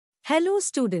Hello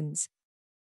students.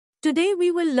 Today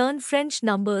we will learn French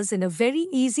numbers in a very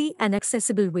easy and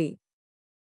accessible way.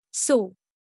 So,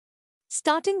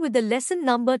 starting with the lesson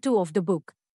number 2 of the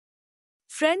book.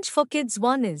 French for kids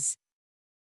 1 is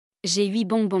J'ai 8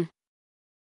 bonbons.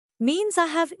 means I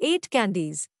have 8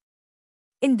 candies.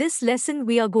 In this lesson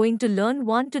we are going to learn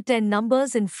 1 to 10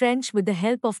 numbers in French with the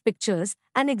help of pictures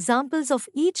and examples of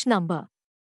each number.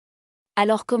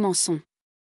 Alors commençons.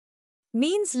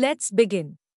 Means let's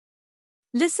begin.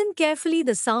 Listen carefully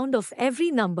the sound of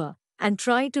every number and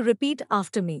try to repeat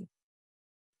after me.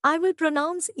 I will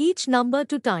pronounce each number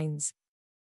 2 times.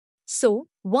 So,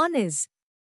 1 is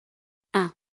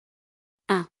Un.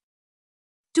 Un.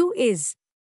 2 is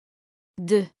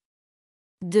 2.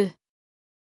 2.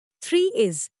 3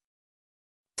 is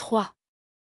 3.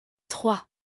 3.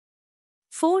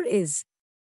 4 is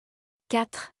 4.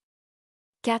 4.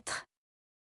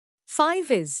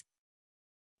 5 is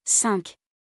 5.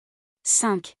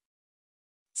 5.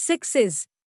 6 is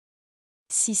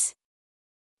 6.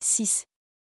 6.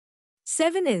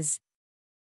 7 is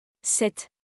 7.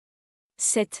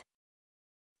 7.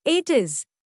 8 is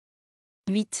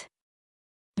 8.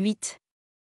 8.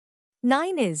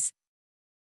 9 is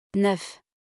 9.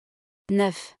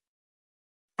 9.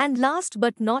 and last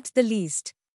but not the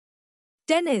least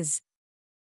 10 is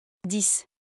 10.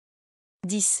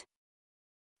 10.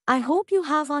 I hope you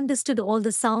have understood all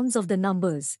the sounds of the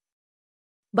numbers.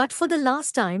 But for the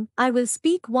last time, I will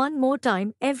speak one more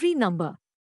time every number.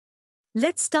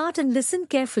 Let's start and listen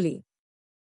carefully.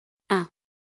 1.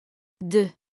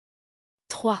 2.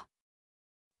 3.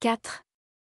 4.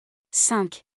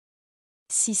 5.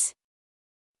 6.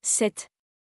 7.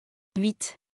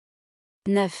 8.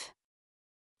 9.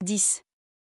 10.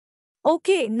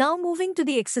 Okay, now moving to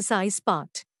the exercise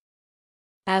part.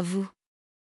 À vous.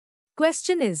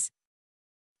 Question is: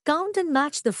 count and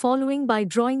match the following by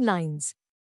drawing lines.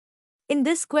 In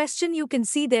this question you can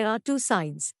see there are 2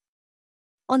 sides.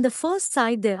 On the first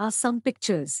side there are some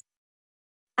pictures.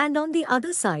 And on the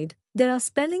other side, there are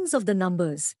spellings of the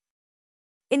numbers.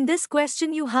 In this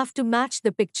question you have to match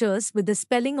the pictures with the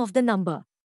spelling of the number.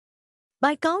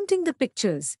 By counting the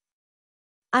pictures.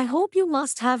 I hope you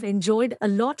must have enjoyed a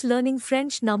lot learning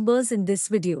French numbers in this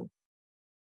video.